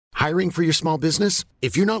Hiring for your small business?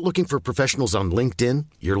 If you're not looking for professionals on LinkedIn,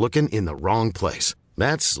 you're looking in the wrong place.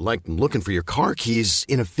 That's like looking for your car keys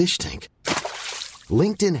in a fish tank.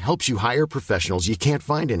 LinkedIn helps you hire professionals you can't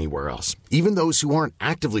find anywhere else, even those who aren't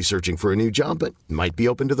actively searching for a new job but might be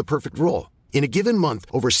open to the perfect role. In a given month,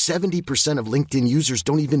 over 70% of LinkedIn users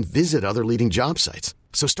don't even visit other leading job sites.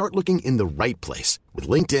 So start looking in the right place. With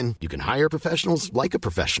LinkedIn, you can hire professionals like a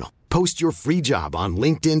professional. Post your free job on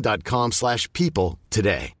linkedin.com/people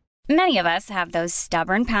today. Many of us have those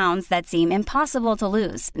stubborn pounds that seem impossible to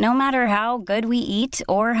lose, no matter how good we eat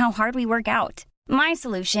or how hard we work out. My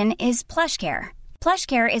solution is PlushCare.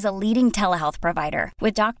 PlushCare is a leading telehealth provider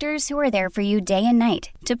with doctors who are there for you day and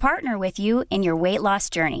night to partner with you in your weight loss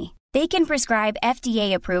journey. They can prescribe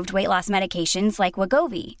FDA-approved weight loss medications like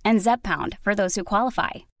Wegovy and Zepbound for those who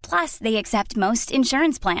qualify. Plus, they accept most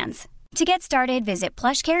insurance plans. To get started, visit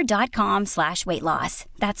plushcare.com/weightloss.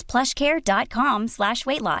 That's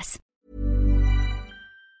plushcare.com/weightloss.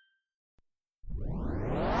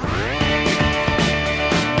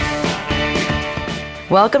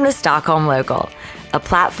 Welcome to Stockholm Local, a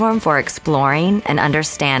platform for exploring and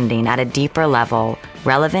understanding at a deeper level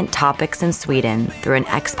relevant topics in Sweden through an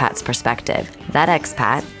expat's perspective. That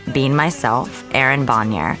expat being myself, Erin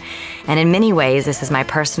Bonnier. And in many ways, this is my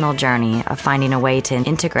personal journey of finding a way to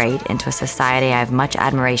integrate into a society I have much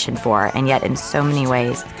admiration for, and yet in so many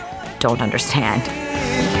ways don't understand.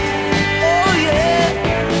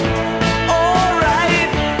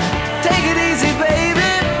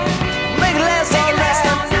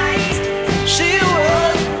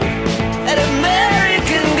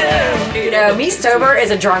 Me sober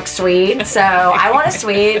is a drunk Swede, so I want a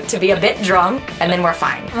Swede to be a bit drunk, and then we're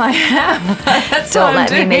fine. I am. That's Don't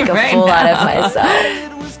let me make a fool out of myself.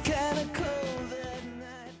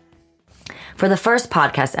 For the first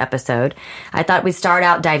podcast episode, I thought we'd start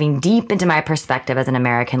out diving deep into my perspective as an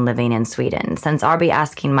American living in Sweden, since I'll be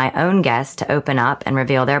asking my own guests to open up and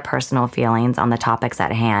reveal their personal feelings on the topics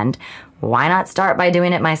at hand. Why not start by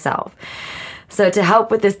doing it myself? So to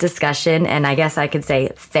help with this discussion, and I guess I could say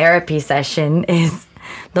therapy session, is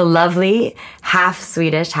the lovely half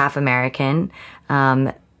Swedish, half American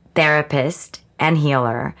therapist and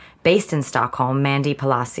healer based in Stockholm, Mandy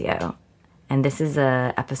Palacio. And this is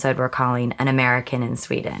an episode we're calling An American in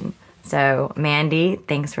Sweden. So Mandy,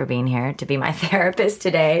 thanks for being here to be my therapist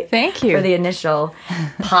today. Thank you. For the initial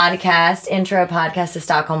intro podcast to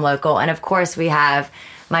Stockholm Local. And of course we have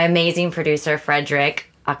my amazing producer, Frederick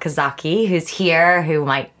Okazaki, who's here, who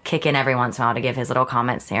might kick in every once in a while to give his little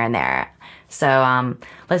comments here and there. So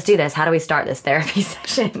let's do this. How do we start this therapy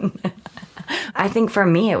session? I think for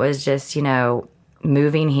me, it was just,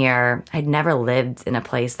 moving here. I'd never lived in a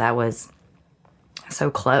place that was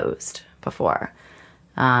so closed before.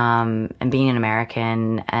 And being an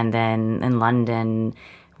American, and then in London,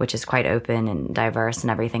 which is quite open and diverse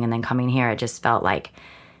and everything, and then coming here, it just felt like,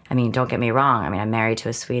 don't get me wrong. I'm married to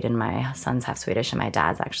a Swede, and my son's half Swedish, and my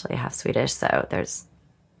dad's actually half Swedish, so there's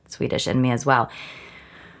Swedish in me as well.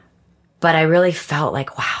 But I really felt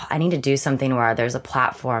like, wow, I need to do something where there's a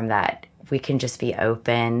platform that we can just be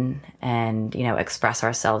open and, express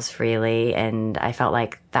ourselves freely. And I felt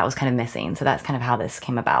like that was kind of missing. So that's kind of how this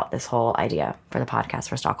came about, this whole idea for the podcast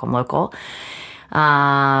for Stockholm Local.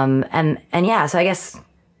 And yeah, so I guess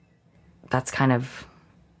that's kind of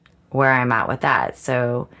where I'm at with that.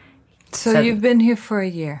 So you've been here for a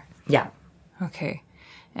year? Yeah. Okay.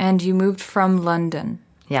 And you moved from London?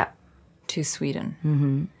 Yeah. To Sweden?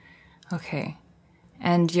 Mm-hmm. Okay.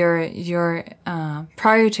 And your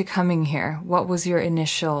prior to coming here, what was your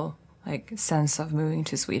initial sense of moving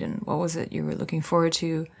to Sweden? What was it you were looking forward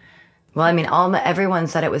to? Well, everyone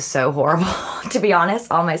said it was so horrible, to be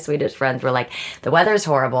honest. All my Swedish friends were like, the weather's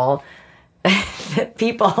horrible.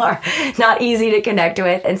 People are not easy to connect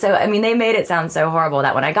with. And so, they made it sound so horrible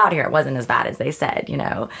that when I got here, it wasn't as bad as they said,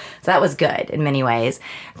 So that was good in many ways,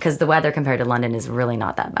 because the weather compared to London is really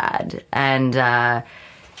not that bad. And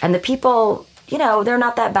the people, they're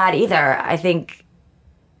not that bad either. I think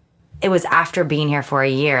it was after being here for a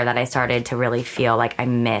year that I started to really feel like I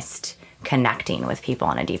missed connecting with people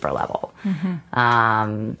on a deeper level.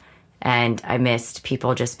 Mm-hmm. And I missed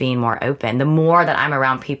people just being more open. The more that I'm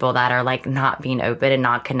around people that are not being open and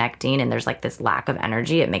not connecting, and there's this lack of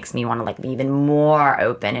energy, it makes me want to be even more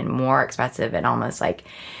open and more expressive, and almost I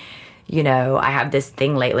have this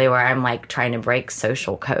thing lately where I'm trying to break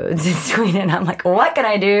social codes in Sweden. I'm what can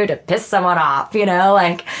I do to piss someone off? You're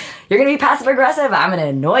going to be passive aggressive. I'm going to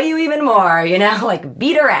annoy you even more,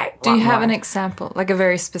 be direct. Do you have an example, a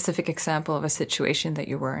very specific example of a situation that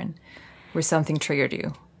you were in where something triggered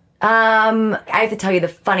you? I have to tell you the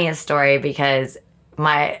funniest story, because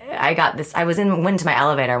I went into my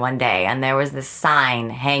elevator one day and there was this sign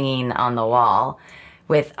hanging on the wall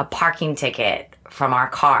with a parking ticket from our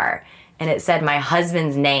car. And it said my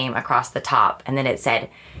husband's name across the top. And then it said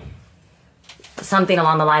something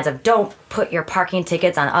along the lines of, don't put your parking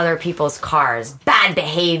tickets on other people's cars. Bad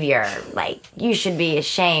behavior. Like, you should be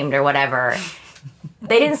ashamed or whatever.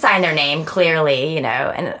 They didn't sign their name, clearly, you know.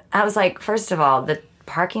 And I was like, first of all, the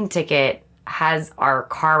parking ticket has our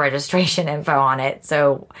car registration info on it.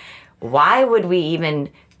 So why would we even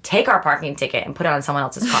take our parking ticket and put it on someone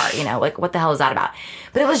else's car? You know, like, what the hell is that about?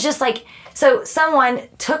 But it was just like, so someone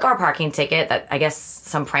took our parking ticket that I guess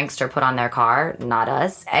some prankster put on their car, not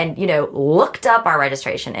us, and, you know, looked up our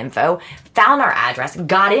registration info, found our address,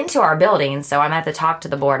 got into our building. So I'm going to have to talk to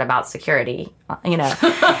the board about security, you know,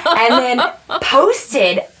 and then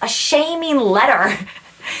posted a shaming letter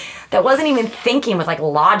that wasn't even thinking with, like,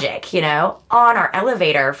 logic, you know, on our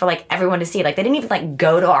elevator for, like, everyone to see. Like, they didn't even, like,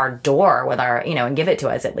 go to our door with our, you know, and give it to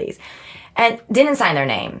us at least. And didn't sign their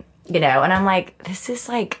name, you know. And I'm like, this is,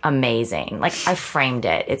 like, amazing. Like, I framed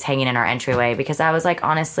it. It's hanging in our entryway because I was like,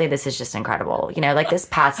 honestly, this is just incredible. You know, like, this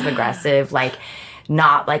passive-aggressive, like,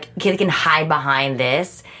 not, like, they can hide behind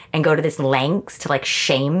this and go to this lengths to, like,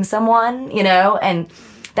 shame someone, you know. And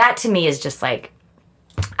that, to me, is just, like,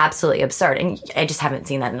 absolutely absurd, and I just haven't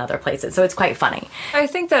seen that in other places, so it's quite funny. I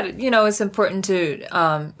think that, you know, it's important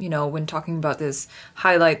to, you know, when talking about this,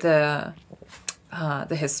 highlight the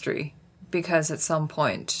history, because at some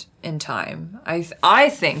point in time, I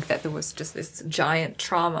think that there was just this giant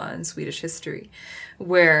trauma in Swedish history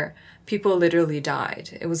where people literally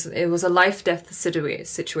died. It was a life-death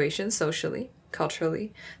situation, socially,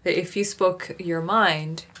 culturally, that if you spoke your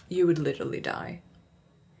mind, you would literally die.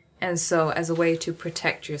 And so as a way to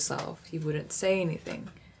protect yourself, you wouldn't say anything.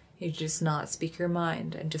 You just not speak your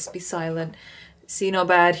mind and just be silent. See no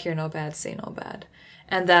bad, hear no bad, say no bad.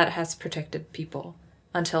 And that has protected people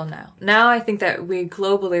until now. Now I think that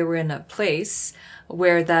we're in a place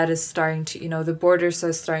where that is starting to, you know, the borders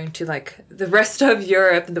are starting to, like, the rest of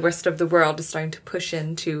Europe and the rest of the world is starting to push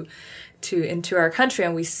into our country.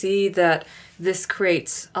 And we see that this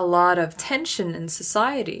creates a lot of tension in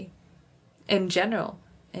society in general.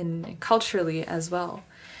 And culturally as well.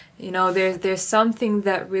 You know, there's something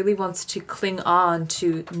that really wants to cling on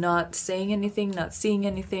to not saying anything, not seeing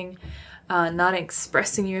anything, not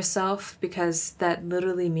expressing yourself, because that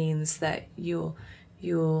literally means that you'll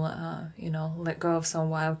you know, let go of some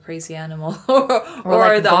wild, crazy animal, or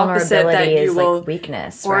like the opposite, that you will, like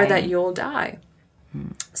weakness, or right? that you'll die.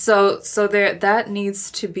 So there, that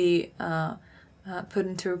needs to be put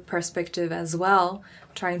into perspective as well,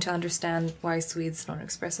 trying to understand why Swedes don't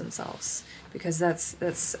express themselves, because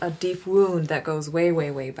that's a deep wound that goes way,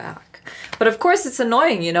 way, way back. But of course it's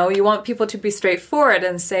annoying, you know, you want people to be straightforward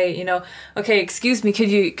and say, you know, okay, excuse me,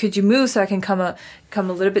 could you move so I can come a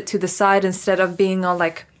little bit to the side, instead of being all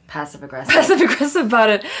like passive aggressive about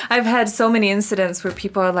it. I've had so many incidents where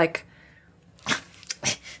people are like,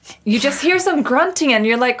 you just hear some grunting and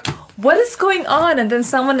you're like, what is going on? And then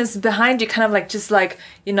someone is behind you, kind of like, just like,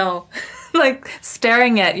 you know, like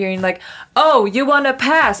staring at you, and you're like, oh, you want to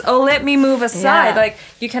pass? Oh, let me move aside. Yeah. Like,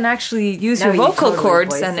 you can actually use your vocal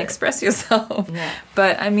cords and it. express yourself. Yeah.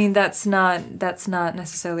 But I mean, that's not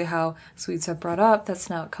necessarily how Swedes are brought up. That's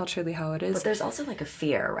not culturally how it is. But there's also like a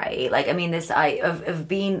fear, right? Like, I mean, this of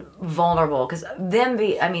being vulnerable, because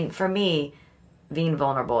for me, being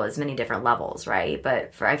vulnerable is many different levels, right?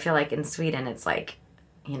 But I feel like in Sweden, it's like,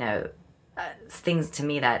 you know, things to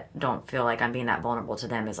me that don't feel like I'm being that vulnerable to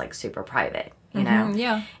them is like super private, you know?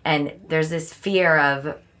 Yeah. And there's this fear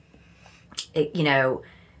of, you know,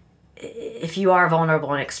 if you are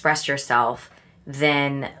vulnerable and express yourself,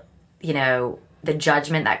 then, you know, the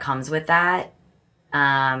judgment that comes with that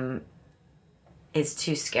is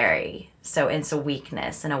too scary. So it's a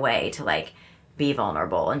weakness in a way to like be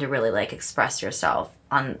vulnerable and to really like express yourself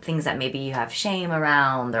on things that maybe you have shame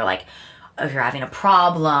around, or like if you're having a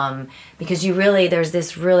problem, because there's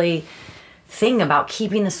this really thing about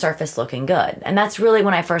keeping the surface looking good. And that's really,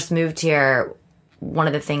 when I first moved here, one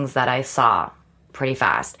of the things that I saw pretty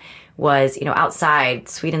fast was, you know, outside,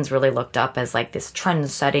 Sweden's really looked up as like this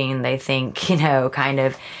trend-setting, they think, you know, kind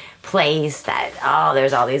of place that, oh,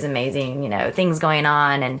 there's all these amazing, you know, things going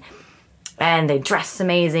on, and they dress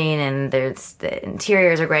amazing, and the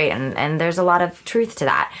interiors are great, and there's a lot of truth to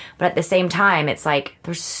that. But at the same time, it's like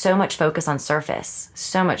there's so much focus on surface,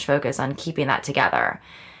 so much focus on keeping that together,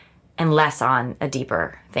 and less on a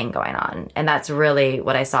deeper thing going on. And that's really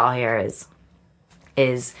what I saw here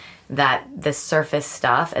is that the surface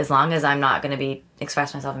stuff, as long as I'm not going to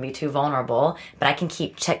express myself and be too vulnerable, but I can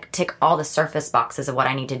tick all the surface boxes of what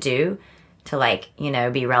I need to do to like, you know,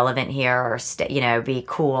 be relevant here or, you know, be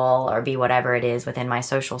cool or be whatever it is within my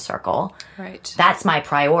social circle. Right. That's my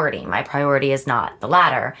priority. My priority is not the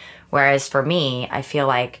latter. Whereas for me, I feel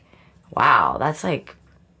like, wow, that's like,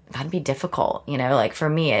 that'd be difficult. You know, like for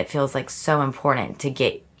me, it feels like so important to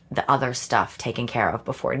get the other stuff taken care of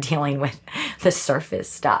before dealing with the surface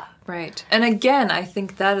stuff. Right. And again, I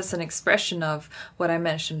think that is an expression of what I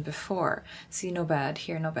mentioned before. See no bad,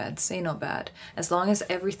 hear no bad, say no bad. As long as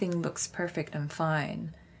everything looks perfect and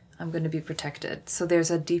fine, I'm going to be protected. So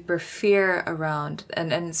there's a deeper fear around,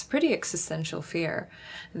 and it's pretty existential fear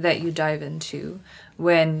that you dive into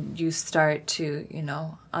when you start to, you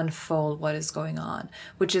know, unfold what is going on.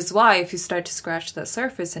 Which is why if you start to scratch the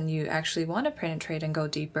surface and you actually want to penetrate and go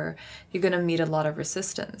deeper, you're going to meet a lot of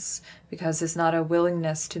resistance because there's not a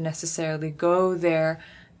willingness to necessarily go there.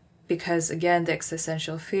 Because again, the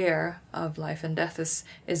existential fear of life and death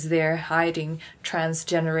is there hiding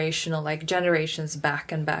transgenerational, like generations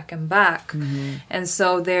back and back and back. Mm-hmm. And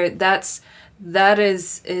so that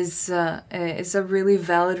is a really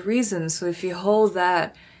valid reason. So if you hold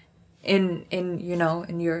that in you know,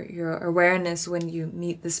 in your awareness when you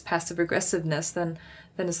meet this passive aggressiveness, then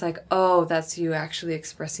it's like, oh, that's you actually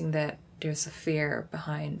expressing that there's a fear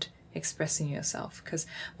behind expressing yourself. Because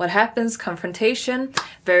what happens, confrontation,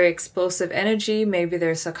 very explosive energy, maybe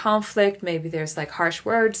there's a conflict, maybe there's like harsh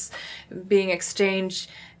words being exchanged,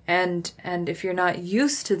 and if you're not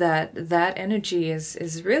used to that energy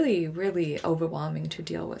is really, really overwhelming to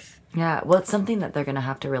deal with. Yeah, well, it's something that they're going to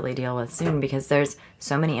have to really deal with soon because there's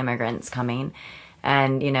so many immigrants coming,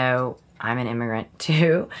 and you know, I'm an immigrant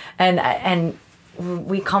too, and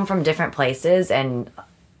we come from different places and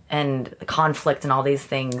conflict and all these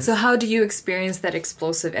things. So how do you experience that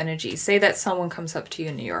explosive energy? Say that someone comes up to you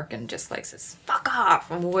in New York and just like says, fuck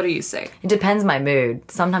off. And what do you say? It depends my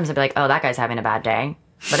mood. Sometimes I'll be like, oh, that guy's having a bad day.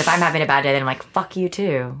 But if I'm having a bad day, then I'm like, fuck you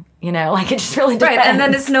too. You know, like it just really depends. Right, and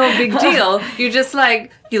then it's no big deal. You just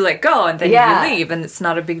like, you let go and then you leave and it's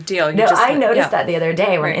not a big deal. I noticed that the other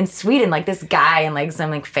day when in Sweden, like this guy in like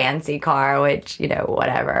some like fancy car, which, you know,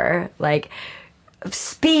 whatever, like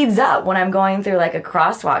speeds up when I'm going through like a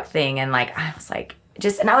crosswalk thing, and like I was like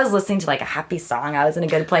and I was listening to like a happy song, I was in a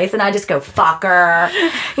good place, and I just go fucker,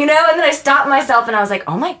 you know, and then I stopped myself and I was like,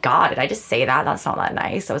 oh my god, did I just say that? That's not that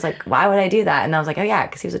nice. I was like, why would I do that? And I was like, oh yeah,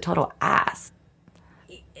 because he was a total ass.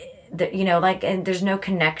 You know, like, and there's no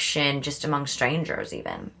connection just among strangers,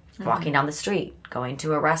 even walking down the street, going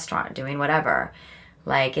to a restaurant, doing whatever,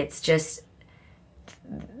 like it's just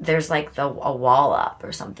there's like a wall up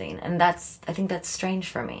or something. And I think that's strange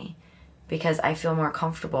for me because I feel more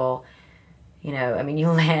comfortable, you know, I mean, you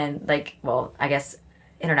land like, well, I guess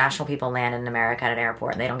international people land in America at an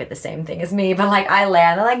airport and they don't get the same thing as me, but like I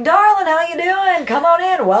land, they're like, darling, how you doing? Come on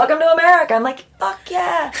in. Welcome to America. I'm like, fuck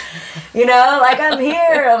yeah. You know, like I'm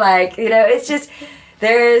here. Like, you know, it's just,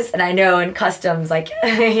 and I know in customs, like,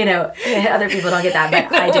 you know, other people don't get that,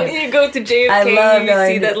 but I do. You go to JFK,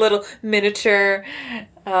 you see that little miniature,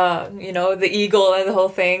 you know, the eagle and the whole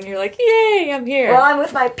thing. You're like, yay, I'm here. Well, I'm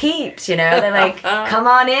with my peeps, you know. They're like, come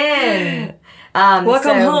on in.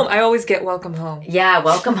 Welcome home. I always get welcome home. Yeah,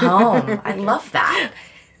 welcome home. I love that.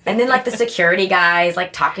 And then, like, the security guys,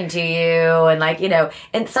 like, talking to you. And, like, you know,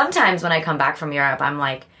 and sometimes when I come back from Europe, I'm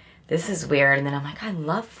like, this is weird. And then I'm like, I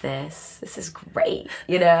love this. This is great,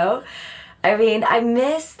 you know? I mean, I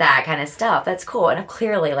miss that kind of stuff. That's cool. And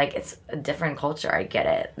clearly, like, it's a different culture. I get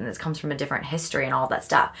it. And this comes from a different history and all that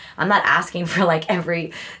stuff. I'm not asking for, like,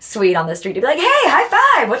 every Swede on the street to be like, hey, high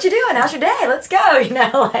five. What you doing? How's your day? Let's go. You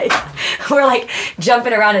know, like, we're, like,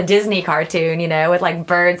 jumping around a Disney cartoon, you know, with, like,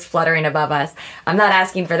 birds fluttering above us. I'm not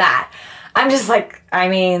asking for that. I'm just like, I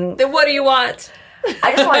mean... Then what do you want?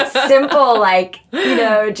 I just want simple, like, you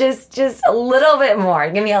know, just a little bit more.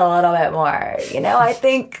 Give me a little bit more. You know, I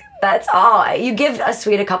think that's all. You give a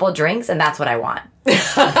Swede a couple drinks, and that's what I want.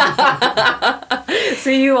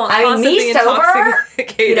 So you want me sober,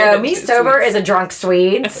 you know, me sober is a drunk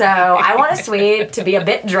Swede. So I want a Swede to be a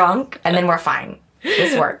bit drunk, and then we're fine.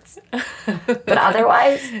 This works. But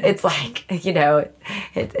otherwise, it's like, you know,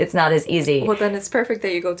 it's not as easy. Well, then it's perfect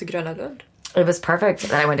that you go to Gröna Lund. It was perfect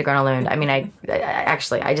that I went to Gröna Lund. I mean,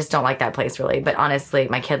 I just don't like that place really. But honestly,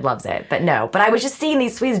 my kid loves it. But no. But I was just seeing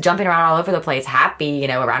these Swedes jumping around all over the place, happy, you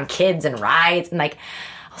know, around kids and rides. And like,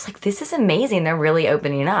 I was like, this is amazing. They're really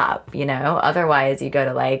opening up, you know. Otherwise, you go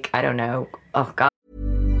to like, I don't know. Oh, God.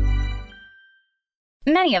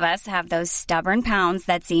 Many of us have those stubborn pounds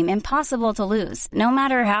that seem impossible to lose, no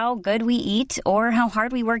matter how good we eat or how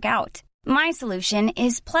hard we work out. My solution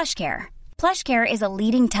is PlushCare. PlushCare is a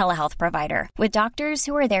leading telehealth provider with doctors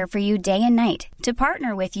who are there for you day and night to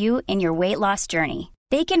partner with you in your weight loss journey.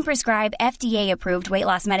 They can prescribe FDA-approved weight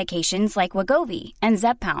loss medications like Wegovy and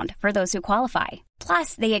Zepbound for those who qualify.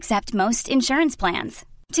 Plus, they accept most insurance plans.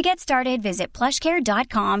 To get started, visit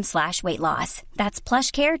plushcare.com/weightloss. That's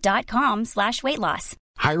plushcare.com/weightloss.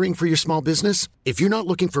 Hiring for your small business? If you're not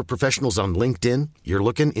looking for professionals on LinkedIn, you're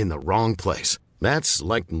looking in the wrong place. That's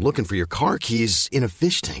like looking for your car keys in a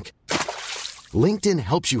fish tank. LinkedIn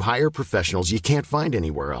helps you hire professionals you can't find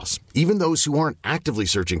anywhere else, even those who aren't actively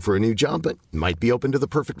searching for a new job but might be open to the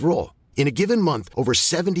perfect role. In a given month, over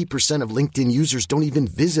 70% of LinkedIn users don't even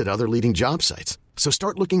visit other leading job sites. So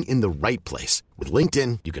start looking in the right place. With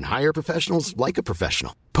LinkedIn, you can hire professionals like a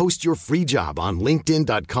professional. Post your free job on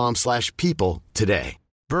linkedin.com/people today.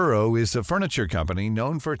 Burrow is a furniture company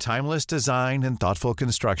known for timeless design and thoughtful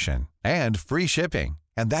construction and free shipping,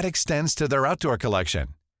 and that extends to their outdoor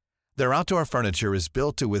collection. Their outdoor furniture is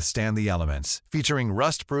built to withstand the elements, featuring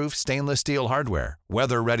rust-proof stainless steel hardware,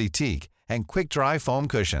 weather-ready teak, and quick-dry foam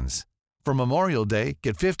cushions. For Memorial Day,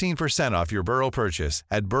 get 15% off your Burrow purchase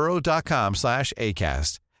at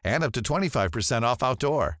burrow.com/acast and up to 25% off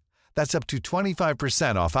outdoor. That's up to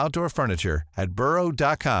 25% off outdoor furniture at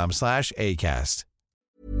burrow.com/acast.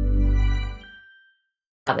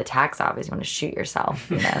 The tax office, you want to shoot yourself,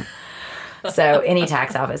 you know? So any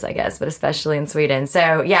tax office, I guess, but especially in Sweden.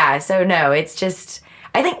 So yeah, so no, it's just,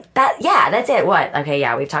 I think that, yeah, that's it. What? Okay,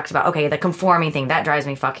 yeah, we've talked about, okay, the conforming thing, that drives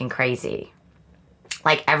me fucking crazy.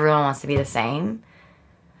 Like, everyone wants to be the same.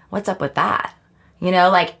 What's up with that? You know,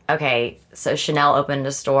 like, okay, so Chanel opened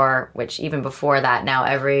a store, which even before that, now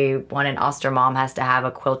everyone in Ostermalm has to have a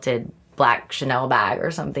quilted black Chanel bag or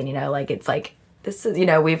something, you know? Like, it's like, this is, you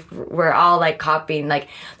know, we're all like copying, like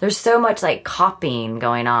there's so much like copying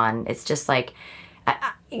going on. It's just like,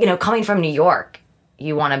 you know, coming from New York,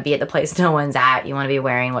 you want to be at the place no one's at. You want to be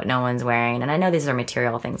wearing what no one's wearing. And I know these are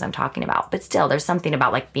material things I'm talking about, but still there's something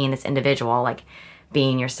about like being this individual, like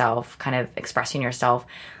being yourself, kind of expressing yourself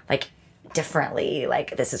like differently.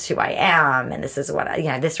 Like, this is who I am. And this is what, you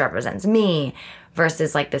know, this represents me,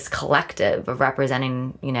 versus like this collective of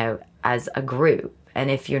representing, you know, as a group. And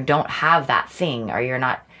if you don't have that thing, or you're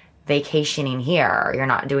not vacationing here, or you're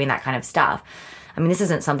not doing that kind of stuff, I mean, this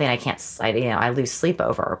isn't something I lose sleep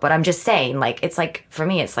over, but I'm just saying, like, it's like, for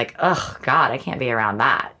me, it's like, oh God, I can't be around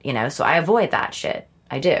that, you know? So I avoid that shit.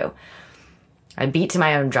 I do. I beat to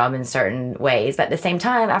my own drum in certain ways, but at the same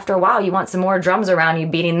time, after a while, you want some more drums around you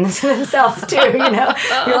beating to themselves too, you know?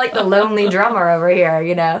 You're like the lonely drummer over here,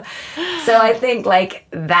 you know? So I think like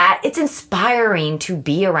that, it's inspiring to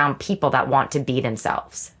be around people that want to be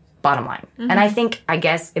themselves, bottom line. Mm-hmm. And I think, I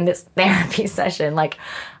guess in this therapy session, like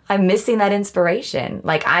I'm missing that inspiration.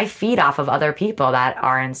 Like I feed off of other people that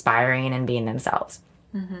are inspiring and being themselves.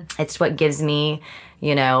 Mm-hmm. It's what gives me,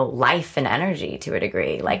 you know, life and energy to a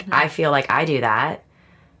degree. Like, mm-hmm. I feel like I do that.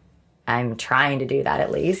 I'm trying to do that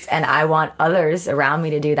at least. And I want others around me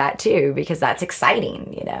to do that too, because that's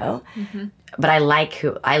exciting, you know? Mm-hmm. But I like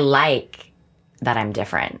that I'm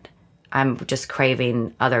different. I'm just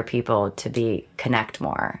craving other people to connect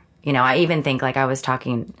more. You know, I even think, like, I was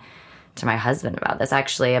talking to my husband about this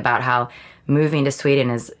actually, about how moving to Sweden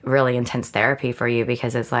is really intense therapy for you,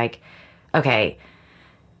 because it's like, okay,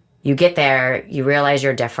 you get there, you realize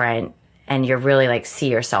you're different, and you really like see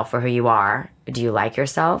yourself for who you are. Do you like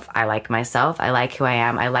yourself? I like myself. I like who I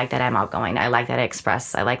am. I like that I'm outgoing. I like that I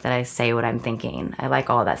express. I like that I say what I'm thinking. I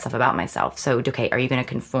like all of that stuff about myself. So, okay, are you going to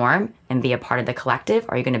conform and be a part of the collective?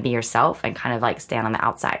 Or are you going to be yourself and kind of like stand on the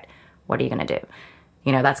outside? What are you going to do?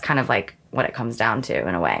 You know, that's kind of like what it comes down to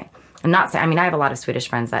in a way. I'm not saying, I mean, I have a lot of Swedish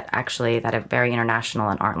friends that are very international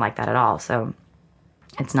and aren't like that at all. So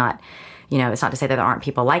it's not, you know, it's not to say that there aren't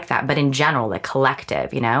people like that, but in general, the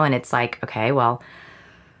collective, you know, and it's like, okay, well,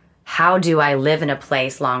 how do I live in a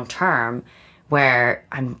place long term where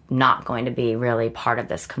I'm not going to be really part of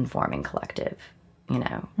this conforming collective, you know,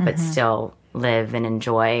 mm-hmm. but still live and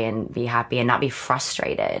enjoy and be happy and not be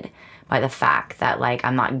frustrated by the fact that, like,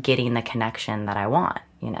 I'm not getting the connection that I want,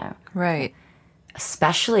 you know? Right.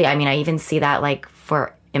 Especially, I mean, I even see that, like,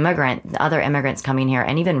 for other immigrants coming here,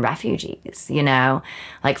 and even refugees, you know?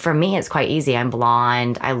 Like, for me, it's quite easy. I'm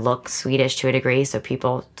blonde. I look Swedish to a degree, so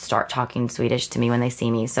people start talking Swedish to me when they see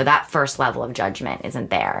me. So that first level of judgment isn't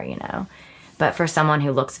there, you know? But for someone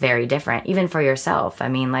who looks very different, even for yourself, I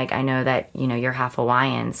mean, like, I know that, you know, you're half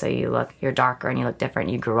Hawaiian, so you're darker and you look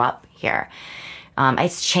different. You grew up here.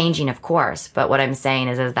 It's changing, of course, but what I'm saying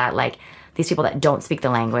is that, like, these people that don't speak the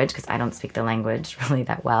language, because I don't speak the language really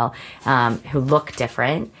that well, who look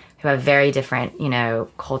different, who have very different, you know,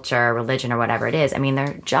 culture, religion, or whatever it is, I mean,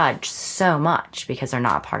 they're judged so much because they're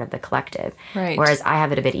not a part of the collective. Right. Whereas I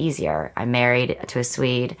have it a bit easier. I'm married to a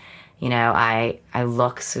Swede. You know, I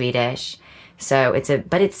look Swedish. So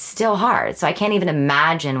but it's still hard. So I can't even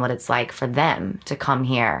imagine what it's like for them to come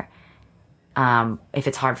here. If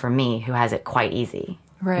it's hard for me, who has it quite easy.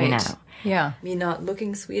 Right. You know? Yeah. Me not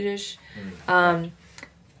looking Swedish. And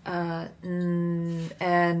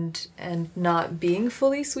not being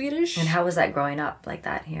fully Swedish. And how was that growing up like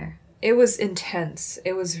that here? It was intense.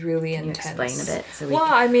 It was really intense. Can you explain a bit?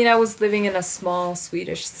 I mean, I was living in a small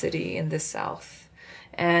Swedish city in the south,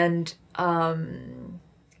 and I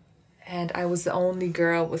was the only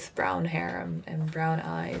girl with brown hair and brown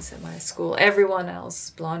eyes at my school. Everyone else,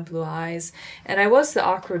 blonde, blue eyes. And I was the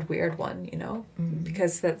awkward, weird one, you know,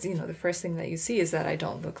 because that's, you know, the first thing that you see is that I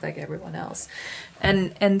don't look like everyone else.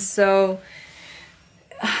 And so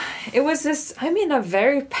it was this, I mean, a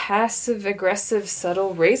very passive, aggressive,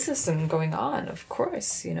 subtle racism going on, of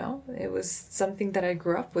course, you know. It was something that I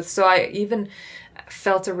grew up with. So I even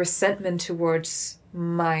felt a resentment towards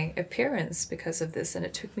my appearance because of this, and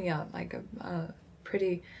it took me out like a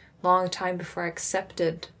pretty long time before I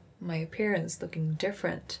accepted my appearance looking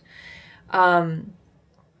different. And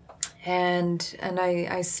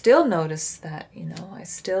I still notice that, you know, I'm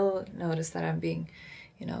being,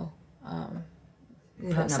 you know,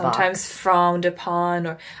 sometimes frowned upon,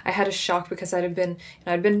 or I had a shock because I'd been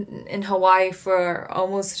in Hawaii for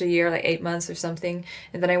almost a year, like 8 months or something,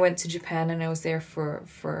 and then I went to Japan and I was there for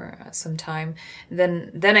some time.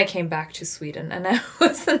 Then I came back to Sweden, and I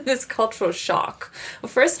was in this cultural shock. Well,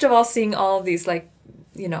 first of all, seeing all these, like,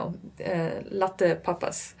 you know, latte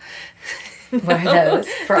papas. What are those?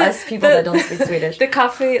 For us people that don't speak Swedish. The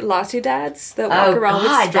cafe latte dads that walk around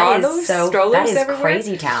with strollers that is everywhere.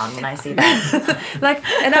 Crazy town when I see that.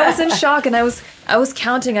 And I was in shock, and I was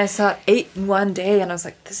counting. I saw 8 in one day, and I was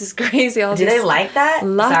like, this is crazy. Do they like that?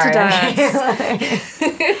 Latte dads.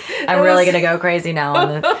 I'm really going to go crazy now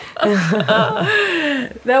on this.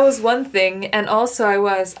 That was one thing. And also I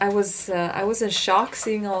was in shock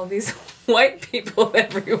seeing all these white people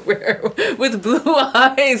everywhere with blue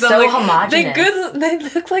eyes. So homogenous. They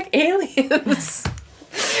look like aliens.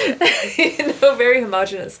 You know, very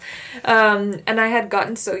homogenous. And I had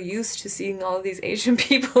gotten so used to seeing all these Asian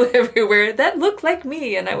people everywhere that looked like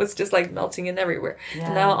me, and I was just like melting in everywhere. Yeah.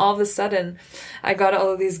 And now all of a sudden I got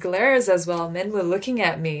all of these glares as well. Men were looking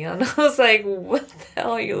at me, and I was like, what the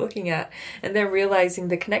hell are you looking at? And then realizing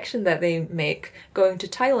the connection that they make going to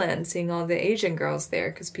Thailand, seeing all the Asian girls there,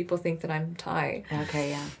 because people think that I'm Thai. Okay,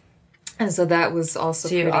 yeah. And so that was also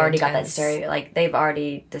so you've already got that stereotype, like they've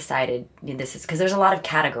already decided this is, because there's a lot of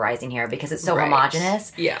categorizing here because it's so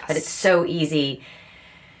homogenous. Yes. But it's so easy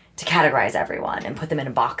to categorize everyone and put them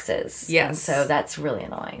in boxes. Yes. And so that's really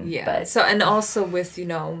annoying. Yeah. But so, and also with, you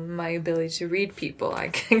know, my ability to read people, I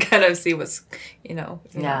can kind of see what's, you know,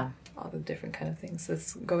 all the different kind of things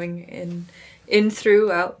that's going in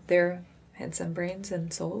throughout their heads and brains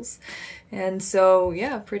and souls. And so,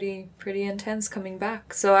 yeah, pretty intense coming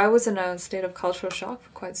back. So I was in a state of cultural shock for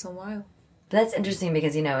quite some while. That's interesting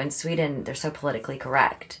because, you know, in Sweden, they're so politically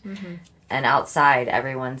correct. Mm-hmm. And outside,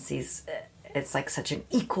 everyone sees it's like such an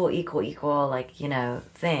equal, like, you know,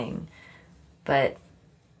 thing. But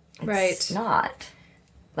it's not.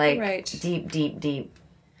 Like, deep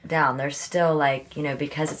down, there's still, like, you know,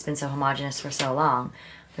 because it's been so homogenous for so long,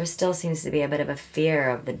 there still seems to be a bit of a fear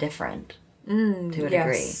of the different. To a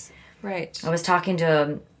degree. Right. I was talking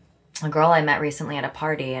to a girl I met recently at a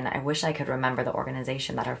party, and I wish I could remember the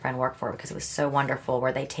organization that her friend worked for because it was so wonderful,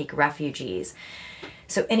 where they take refugees.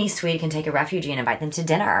 So any Swede can take a refugee and invite them to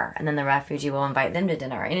dinner, and then the refugee will invite them to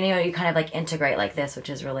dinner. And, you know, you kind of like integrate like this, which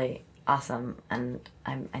is really awesome, and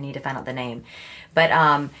I need to find out the name.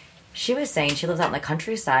 But she was saying she lives out in the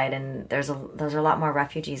countryside, and there's a lot more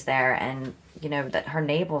refugees there, and you know, that her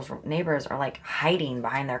neighbors are like hiding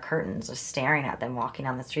behind their curtains, just staring at them walking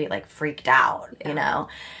down the street, like freaked out, you know?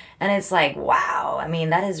 And it's like, wow. I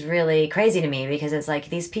mean, that is really crazy to me because it's like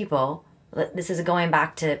these people, this is going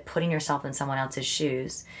back to putting yourself in someone else's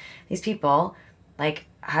shoes. These people, like,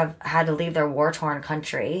 have had to leave their war-torn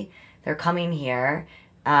country. They're coming here.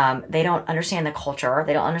 They don't understand the culture.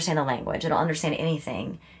 They don't understand the language. They don't understand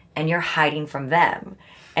anything. And you're hiding from them.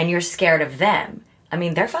 And you're scared of them. I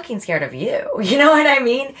mean, they're fucking scared of you. You know what I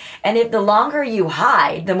mean? And if the longer you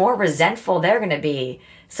hide, the more resentful they're going to be.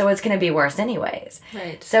 So it's going to be worse anyways.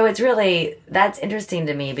 Right. So it's really, that's interesting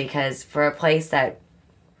to me because for a place that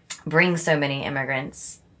brings so many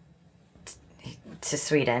immigrants to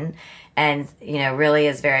Sweden and, you know, really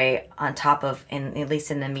is very on top of, at least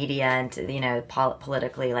in the media and, you know,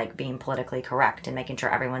 politically, like being politically correct and making sure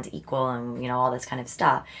everyone's equal and, you know, all this kind of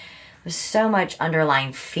stuff. There's so much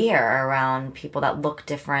underlying fear around people that look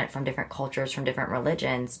different from different cultures, from different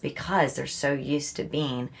religions, because they're so used to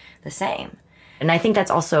being the same. And I think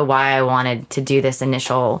that's also why I wanted to do this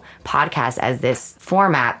initial podcast as this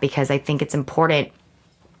format, because I think it's important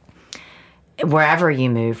wherever you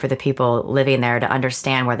move for the people living there to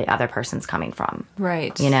understand where the other person's coming from.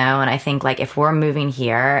 Right. You know, and I think like if we're moving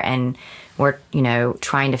here and we're, you know,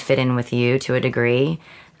 trying to fit in with you to a degree,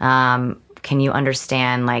 can you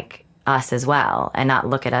understand like us as well and not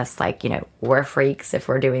look at us like, you know, we're freaks if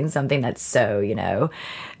we're doing something that's so, you know,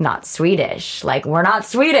 not Swedish. Like, we're not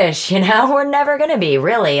Swedish, you know, we're never going to be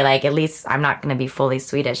really, like, at least I'm not going to be fully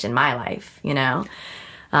Swedish in my life, you know?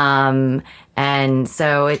 And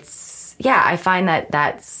so it's, yeah, I find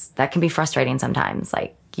that can be frustrating sometimes.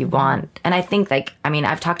 Like, you want, and I think like, I mean,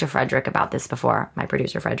 I've talked to Fredrik about this before, my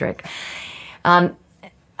producer Fredrik,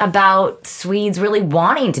 about Swedes really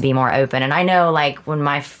wanting to be more open. And I know like when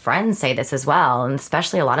my friends say this as well, and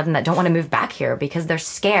especially a lot of them that don't want to move back here because they're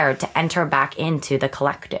scared to enter back into the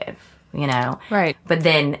collective, you know? Right. But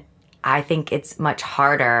then I think it's much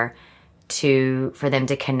harder for them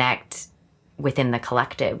to connect within the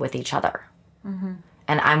collective with each other. Mm-hmm.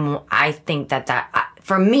 And I think that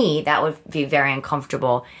for me, that would be very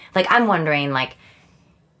uncomfortable. Like, I'm wondering, like,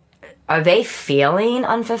 are they feeling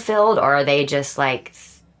unfulfilled, or are they just like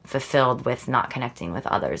fulfilled with not connecting with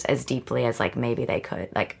others as deeply as like maybe they could,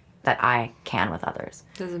 like that I can with others?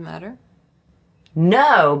 Does it matter?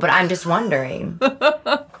 No, but I'm just wondering.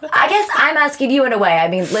 I guess I'm asking you in a way. I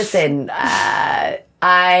mean, listen,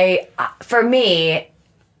 for me,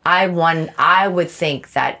 I would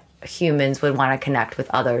think that humans would want to connect with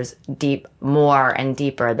others more and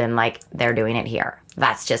deeper than like they're doing it here.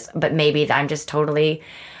 That's just, but maybe I'm just totally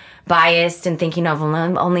biased and thinking of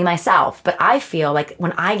only myself. But I feel like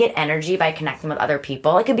when I get energy by connecting with other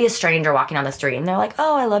people, it could be a stranger walking down the street and they're like,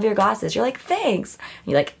 oh, I love your glasses. You're like, thanks.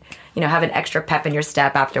 You like, you know, have an extra pep in your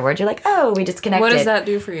step afterwards. You're like, oh, we just connected. What does that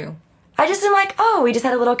do for you? I just am like, oh, we just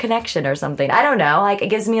had a little connection or something. I don't know. Like, it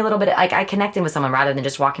gives me a little bit of, like, I connected with someone rather than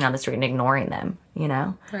just walking down the street and ignoring them, you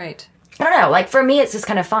know? Right. I don't know. Like, for me, it's just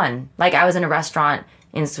kind of fun. Like, I was in a restaurant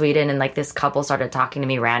in Sweden and, like, this couple started talking to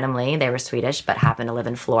me randomly. They were Swedish, but happened to live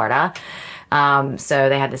in Florida. So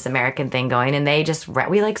they had this American thing going, and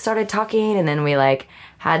we, like, started talking, and then we, like,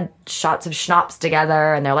 had shots of schnapps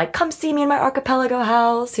together, and they're like, come see me in my archipelago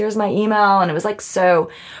house. Here's my email. And it was, like,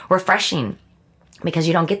 so refreshing. Because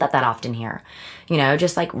you don't get that often here. You know,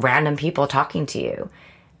 just like random people talking to you.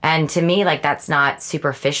 And to me, like, that's not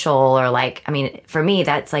superficial or like, I mean, for me,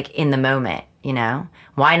 that's like in the moment, you know?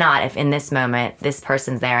 Why not, if in this moment, this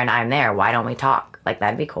person's there and I'm there, why don't we talk? Like,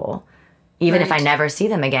 that'd be cool. Even if I never see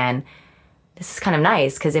them again, this is kind of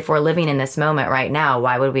nice, because if we're living in this moment right now,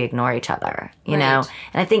 why would we ignore each other? You know?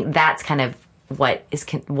 And I think that's kind of what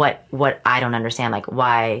I don't understand, like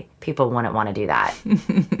why people wouldn't want to do that.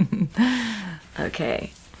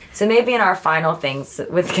 Okay. So maybe in our final things,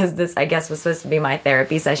 because this, I guess, was supposed to be my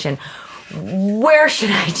therapy session, where should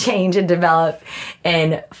I change and develop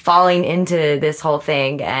in falling into this whole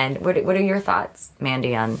thing? And what are your thoughts,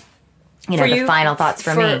 Mandy, on, the final thoughts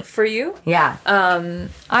for me? For you? Yeah.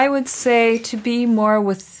 I would say to be more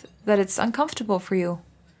with that it's uncomfortable for you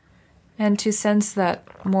and to sense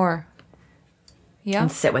that more. Yeah.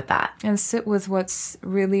 And sit with that. And sit with what's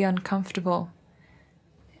really uncomfortable.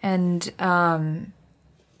 And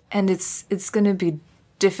it's going to be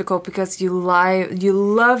difficult because you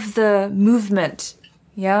love the movement.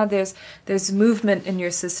 Yeah, there's movement in your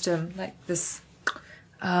system, like this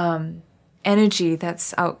energy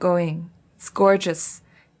that's outgoing. It's gorgeous.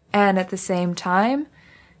 And at the same time,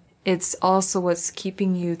 it's also what's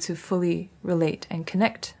keeping you to fully relate and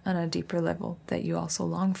connect on a deeper level that you also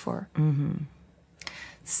long for. Mm-hmm.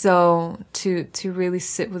 So to really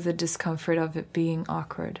sit with the discomfort of it being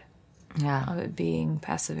awkward, of it being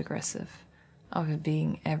passive aggressive, of it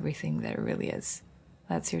being everything that it really is.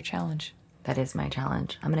 That's your challenge. That is my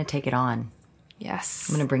challenge. I'm going to take it on. Yes.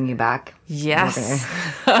 I'm going to bring you back. Yes.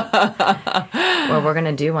 Well, we're going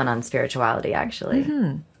to do one on spirituality,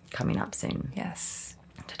 actually, coming up soon. Yes.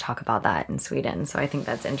 To talk about that in Sweden. So I think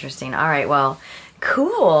that's interesting. All right, well,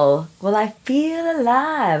 cool. Well, I feel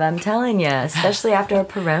alive, I'm telling you, especially after a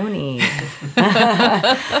Peroni.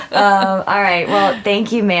 All right, well,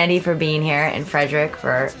 thank you, Mandy, for being here, and Fredrik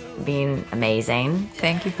for being amazing.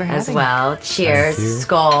 Thank you for having me. As well. Cheers.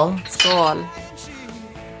 Skål. Skål.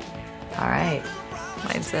 All right.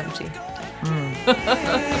 Mine's empty. Oh,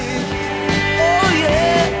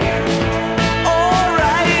 yeah. All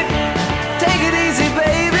right. Take it easy,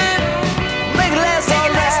 baby. Make it last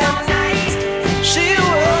all night. She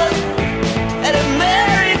was an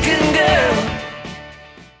American girl.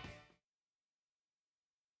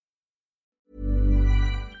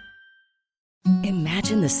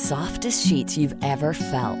 Imagine the softest sheets you've ever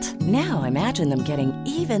felt. Now imagine them getting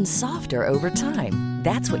even softer over time.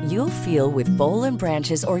 That's what you'll feel with Boll &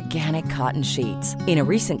 Branch's organic cotton sheets. In a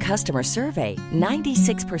recent customer survey,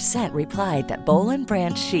 96% replied that Boll &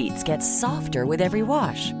 Branch sheets get softer with every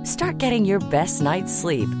wash. Start getting your best night's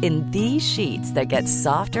sleep in these sheets that get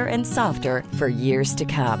softer and softer for years to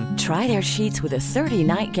come. Try their sheets with a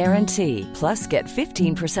 30-night guarantee. Plus, get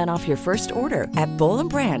 15% off your first order at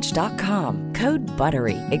bollandbranch.com. Code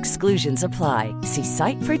BUTTERY. Exclusions apply. See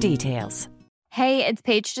site for details. Hey, it's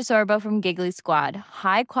Paige DeSorbo from Giggly Squad.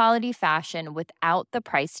 High quality fashion without the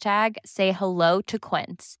price tag. Say hello to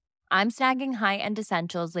Quince. I'm snagging high-end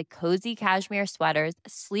essentials like cozy cashmere sweaters,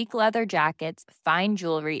 sleek leather jackets, fine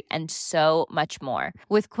jewelry, and so much more.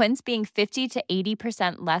 With Quince being 50 to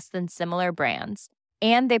 80% less than similar brands.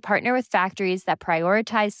 And they partner with factories that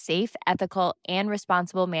prioritize safe, ethical, and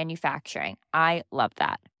responsible manufacturing. I love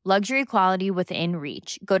that. Luxury quality within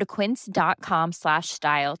reach. Go to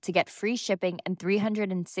quince.com/style to get free shipping and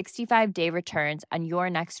 365-day returns on your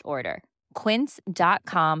next order.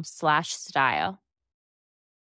 Quince.com/style.